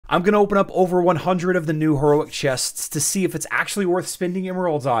I'm going to open up over 100 of the new heroic chests to see if it's actually worth spending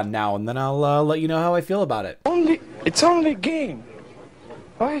emeralds on now, and then I'll let you know how I feel about it. It's only a game.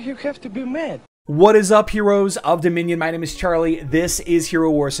 Why you have to be mad? What is up, heroes of Dominion? My name is Charlie. This is Hero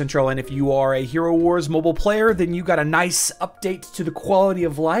Wars Central, and if you are a Hero Wars mobile player, then you got a nice update to the quality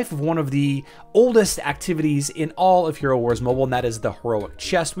of life of one of the oldest activities in all of Hero Wars Mobile, and that is the heroic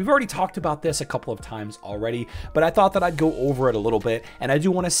chest. We've already talked about this a couple of times already, but I thought that I'd go over it a little bit, and I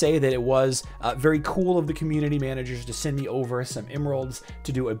do want to say that it was very cool of the community managers to send me over some emeralds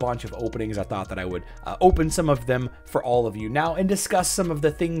to do a bunch of openings. I thought that I would open some of them for all of you now and discuss some of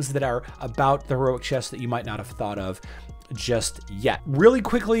the things that are about the heroic chest that you might not have thought of just yet. Really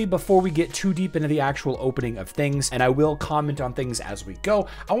quickly, before we get too deep into the actual opening of things, and I will comment on things as we go,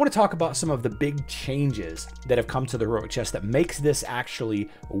 I want to talk about some of the big changes that have come to the heroic chest that makes this actually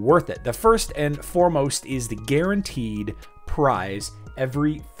worth it. The first and foremost is the guaranteed prize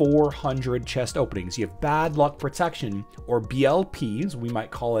every 400 chest openings. You have bad luck protection, or BLPs, we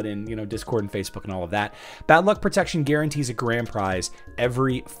might call it in, Discord and Facebook and all of that. Bad luck protection guarantees a grand prize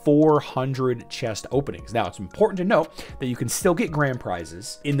every 400 chest openings. Now, it's important to note that you can still get grand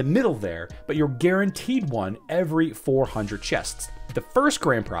prizes in the middle there, but you're guaranteed one every 400 chests. The first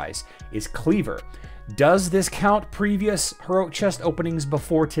grand prize is Cleaver. Does this count previous heroic chest openings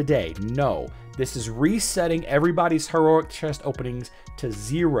before today? No. This is resetting everybody's heroic chest openings to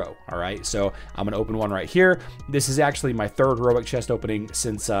 0. All right, so I'm gonna open one right here. This is actually my third heroic chest opening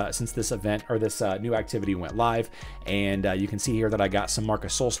since this event, or this new activity went live, and you can see here that I got some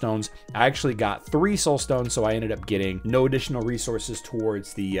Marcus Soul Stones. I actually got 3 Soul Stones, so I ended up getting no additional resources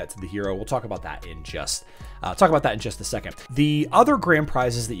towards the to the hero. We'll talk about that in just a second. The other grand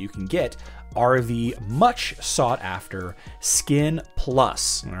prizes that you can get are the much sought after Skin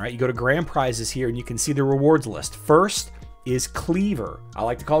Plus. All right, you go to grand prizes here and you can see the rewards list. First is Cleaver. I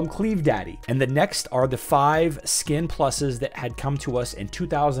like to call him Cleave Daddy. And the next are the 5 Skin Pluses that had come to us in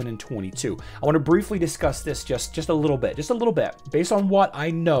 2022. I want to briefly discuss this just a little bit, based on what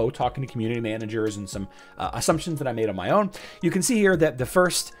I know, talking to community managers and some assumptions that I made on my own. You can see here that the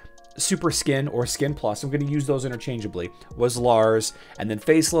first Super Skin or Skin Plus, I'm going to use those interchangeably, was Lars, and then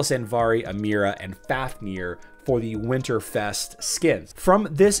Faceless, Anvari, Amira, and Fafnir for the Winterfest skins. From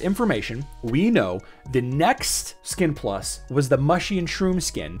this information, we know the next Skin Plus was the Mushy and Shroom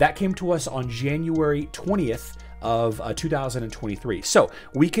skin. That came to us on January 20th of 2023. So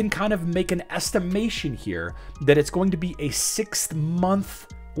we can kind of make an estimation here that it's going to be a 6-month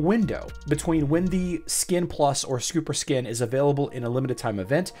window between when the Skin Plus or Super Skin is available in a limited time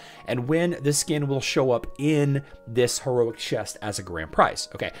event and when the skin will show up in this heroic chest as a grand prize.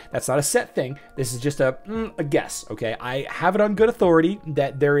 Okay, that's not a set thing. This is just a guess. Okay, I have it on good authority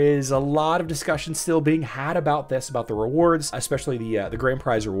that there is a lot of discussion still being had about this, about the rewards, especially the grand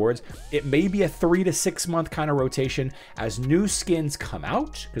prize rewards. It may be a 3 to 6 month kind of rotation as new skins come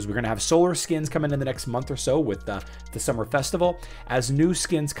out, because we're going to have solar skins coming in the next month or so with the summer festival. As new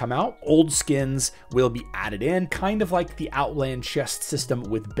skins come out, old skins will be added in, kind of like the Outland chest system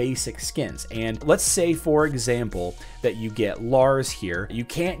with basic skins. And let's say, for example, that you get Lars here. You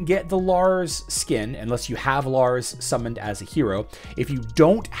can't get the Lars skin unless you have Lars summoned as a hero. If you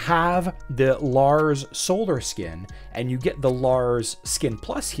don't have the Lars solar skin and you get the Lars Skin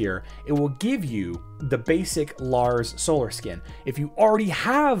Plus here, it will give you the basic Lars solar skin. If you already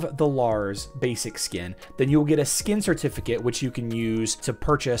have the Lars basic skin, then you'll get a skin certificate, which you can use to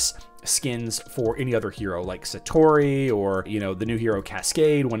purchase skins for any other hero like Satori or, the new hero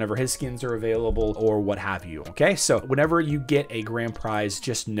Cascade whenever his skins are available or what have you. Okay, so whenever you get a grand prize,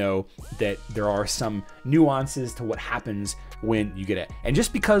 just know that there are some nuances to what happens when you get it. And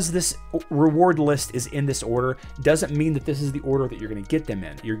just because this reward list is in this order doesn't mean that this is the order that you're going to get them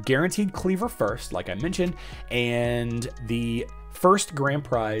in. You're guaranteed Cleaver first, like I mentioned, and the first grand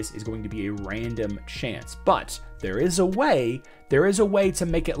prize is going to be a random chance, but there is a way to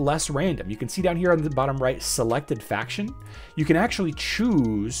make it less random. You can see down here on the bottom right, selected faction. You can actually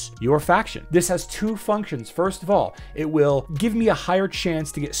choose your faction. This has 2 functions. First of all, it will give me a higher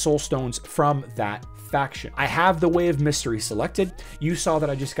chance to get soul stones from that faction. I have the Way of Mystery selected. You saw that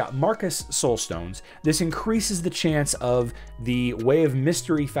I just got Marcus Soul Stones. This increases the chance of the Way of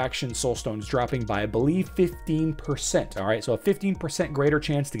Mystery faction Soul Stones dropping by, I believe, 15%. All right, so a 15% greater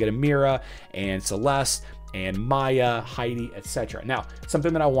chance to get Amira and Celeste and Maya, Heidi, etc. Now,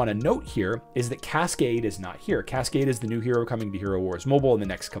 something that I want to note here is that Cascade is not here. Cascade is the new hero coming to Hero Wars Mobile in the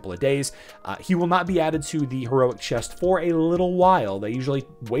next couple of days. He will not be added to the heroic chest for a little while. They usually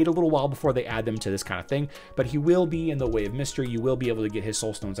wait a little while before they add them to this kind of thing, but he will be in the Way of Mystery. You will be able to get his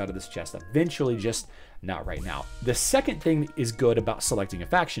soul stones out of this chest eventually, just not right now. The second thing that is good about selecting a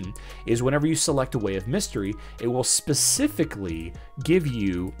faction is whenever you select a Way of Mystery, it will specifically give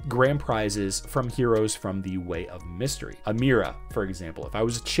you grand prizes from heroes from the Way of Mystery. Amira, for example, if I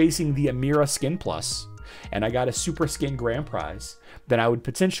was chasing the Amira Skin Plus and I got a Super Skin grand prize, then I would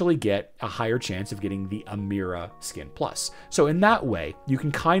potentially get a higher chance of getting the Amira Skin Plus. So in that way, you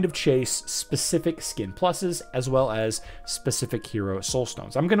can kind of chase specific Skin Pluses as well as specific hero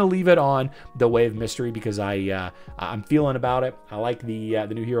Soulstones. I'm going to leave it on the Way of Mystery because I'm feeling about it. I like the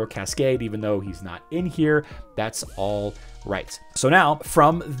new hero Cascade, even though he's not in here. That's all right. So now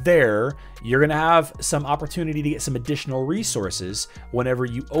from there, you're going to have some opportunity to get some additional resources whenever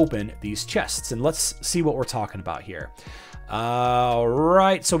you open these chests. And let's see what we're talking about here. All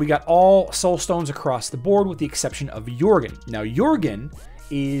right, so we got all Soulstones across the board with the exception of Jorgen. Now, Jorgen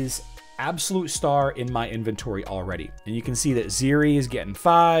is absolute star in my inventory already. And you can see that Ziri is getting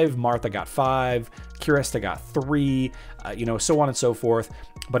 5, Martha got 5, Kirista got 3, you know, so on and so forth.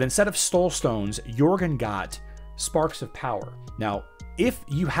 But instead of Soulstones, Jorgen got Sparks of Power. Now, if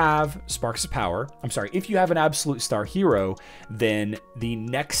you have Sparks of Power, if you have an absolute star hero, then the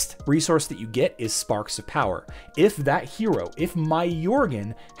next resource that you get is Sparks of Power. If that hero, if my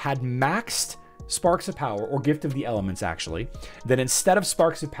Jorgen had maxed Sparks of Power, or Gift of the Elements actually, then instead of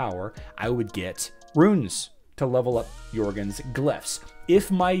Sparks of Power, I would get runes to level up Jorgen's glyphs.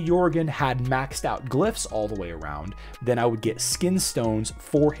 If my Jorgen had maxed out glyphs all the way around, then I would get skin stones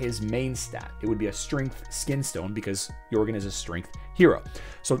for his main stat. It would be a strength skin stone because Jorgen is a strength hero.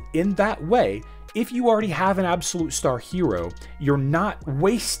 So in that way, if you already have an absolute star hero, you're not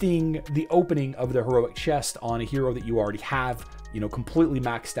wasting the opening of the heroic chest on a hero that you already have, you know, completely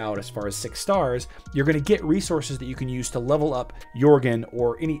maxed out as far as 6 stars. You're going to get resources that you can use to level up Jorgen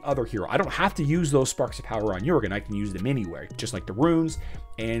or any other hero. I don't have to use those Sparks of Power on Jorgen. I can use them anywhere, just like the runes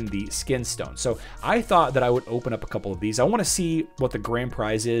and the skin stone. So I thought that I would open up a couple of these. I want to see what the grand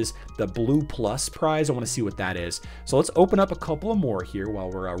prize is, the blue plus prize. I want to see what that is. So let's open up a couple of more here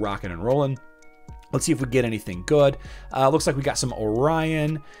while we're rocking and rolling. Let's see if we get anything good. Looks like we got some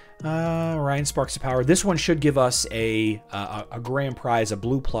Orion. Orion Sparks of Power. This one should give us a grand prize, a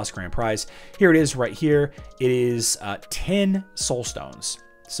blue plus grand prize. Here it is right here. It is 10 Soulstones.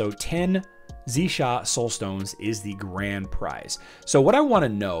 So 10 Zisha Soulstones is the grand prize. So what I want to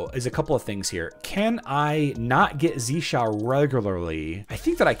know is a couple of things here. Can I not get Zisha regularly? I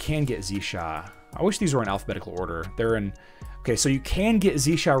think that I can get Zisha. I wish these were in alphabetical order. They're in... Okay, so you can get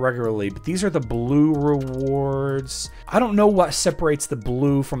Zisha regularly, but these are the blue rewards. I don't know what separates the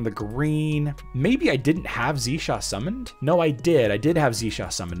blue from the green. Maybe I didn't have Zisha summoned? No, I did. I did have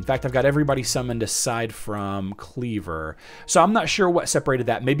Zisha summoned. In fact, I've got everybody summoned aside from Cleaver. So I'm not sure what separated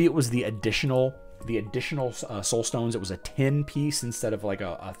that. Maybe it was the additional Soulstones. It was a 10 piece instead of like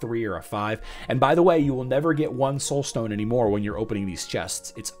a 3 or a 5. And by the way, you will never get 1 Soulstone anymore when you're opening these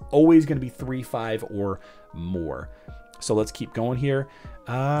chests. It's always going to be 3, 5, or more. So let's keep going here.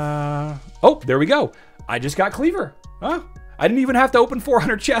 Oh, there we go. I just got Cleaver. Huh? I didn't even have to open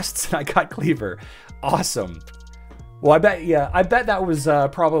 400 chests and I got Cleaver. Awesome. Well, I bet that was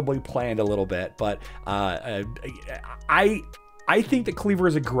probably planned a little bit, but I think that Cleaver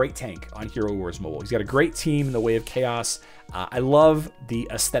is a great tank on Hero Wars Mobile. He's got a great team in the Way of Chaos. I love the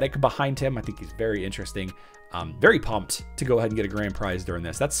aesthetic behind him. I think he's very interesting. Very pumped to go ahead and get a grand prize during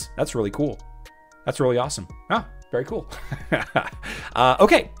this. That's really cool. That's really awesome. Ah, very cool.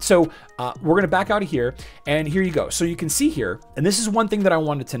 Okay, so we're going to back out of here, and here you go. So you can see here, and this is one thing that I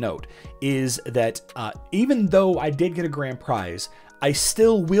wanted to note, is that even though I did get a grand prize, I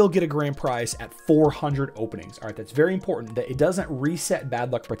still will get a grand prize at 400 openings. All right, that's very important, that it doesn't reset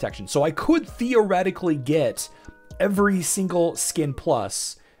bad luck protection. So I could theoretically get every single skin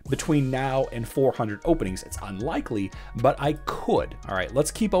plus between now and 400 openings. It's unlikely, but I could. All right,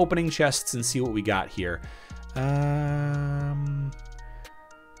 let's keep opening chests and see what we got here.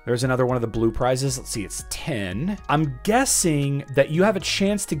 There's another one of the blue prizes. Let's see, it's 10. I'm guessing that you have a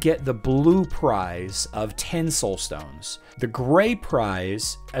chance to get the blue prize of 10 Soulstones. The gray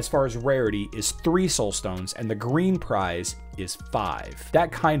prize, as far as rarity, is 3 Soulstones, and the green prize is 5.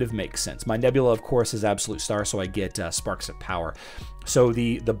 That kind of makes sense. My Nebula, of course, is Absolute Star, so I get Sparks of Power. So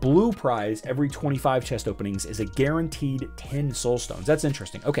the blue prize every 25 chest openings is a guaranteed 10 Soulstones. That's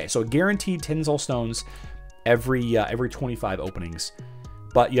interesting. Okay, so a guaranteed 10 Soulstones every 25 openings.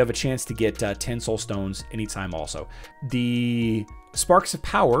 But you have a chance to get 10 Soulstones anytime also. The Sparks of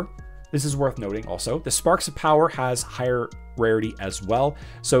Power, this is worth noting also. The Sparks of Power has higher rarity as well.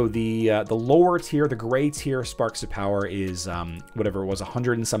 So the lower tier, the gray tier Sparks of Power is whatever it was,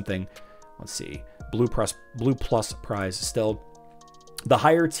 100 and something. Let's see, blue plus prize still. The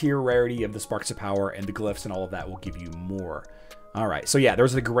higher tier rarity of the Sparks of Power and the glyphs and all of that will give you more. All right, so yeah,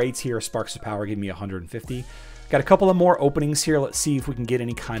 there's the gray tier Sparks of Power, give me 150. Got a couple of more openings here. Let's see if we can get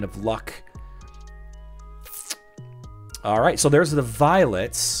any kind of luck. All right, so there's the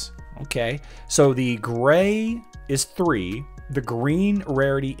violets. Okay, so the gray is 3. The green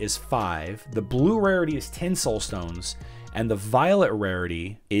rarity is 5. The blue rarity is 10 soul stones. And the violet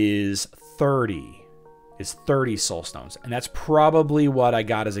rarity is 30. Is 30 soul stones, and that's probably what I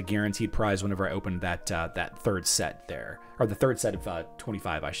got as a guaranteed prize whenever I opened that that third set there, or the third set of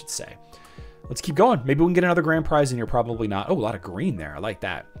 25, I should say. Let's keep going. Maybe we can get another grand prize in here. Probably not. Oh, a lot of green there. I like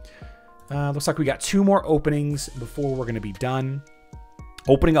that. Looks like we got 2 more openings before we're going to be done.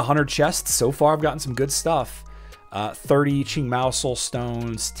 Opening 100 chests. So far, I've gotten some good stuff. 30 Ching Mao soul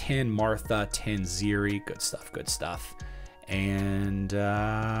stones, 10 Martha, 10 Ziri. Good stuff. Good stuff. And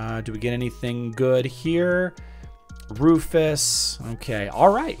do we get anything good here? Rufus. Okay.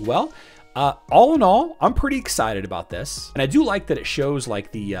 All right. Well, all in all, I'm pretty excited about this. And I do like that it shows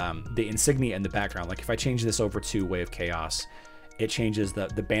like the insignia in the background. Like if I change this over to Way of Chaos, it changes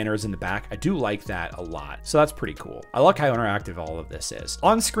the banners in the back. I do like that a lot. So that's pretty cool. I like how interactive all of this is.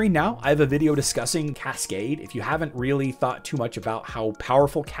 On screen now, I have a video discussing Cascade. If you haven't really thought too much about how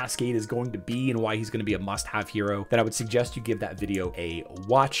powerful Cascade is going to be and why he's going to be a must-have hero, then I would suggest you give that video a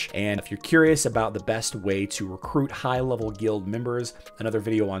watch. And if you're curious about the best way to recruit high-level guild members, another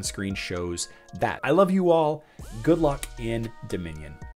video on screen shows that. I love you all. Good luck in Dominion.